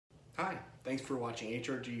Hi, thanks for watching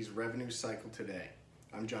HRG's Revenue Cycle today.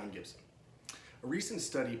 I'm John Gibson. A recent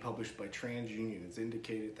study published by TransUnion has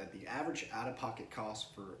indicated that the average out-of-pocket cost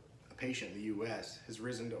for a patient in the U.S. has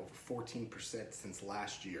risen to over 14% since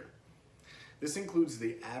last year. This includes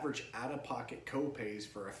the average out-of-pocket co-pays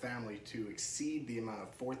for a family to exceed the amount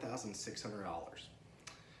of $4,600.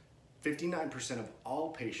 59% of all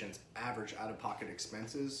patients' average out-of-pocket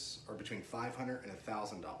expenses are between $500 and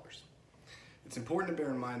 $1,000. It's important to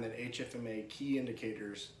bear in mind that HFMA key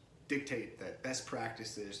indicators dictate that best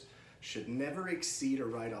practices should never exceed a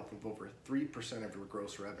write-off of over 3% of your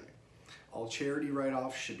gross revenue. All charity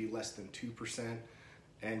write-offs should be less than 2%,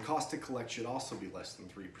 and cost to collect should also be less than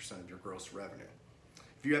 3% of your gross revenue.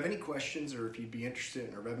 If you have any questions or if you'd be interested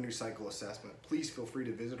in a revenue cycle assessment, please feel free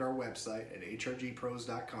to visit our website at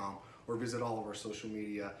HRGPros.com or visit all of our social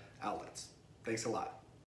media outlets. Thanks a lot.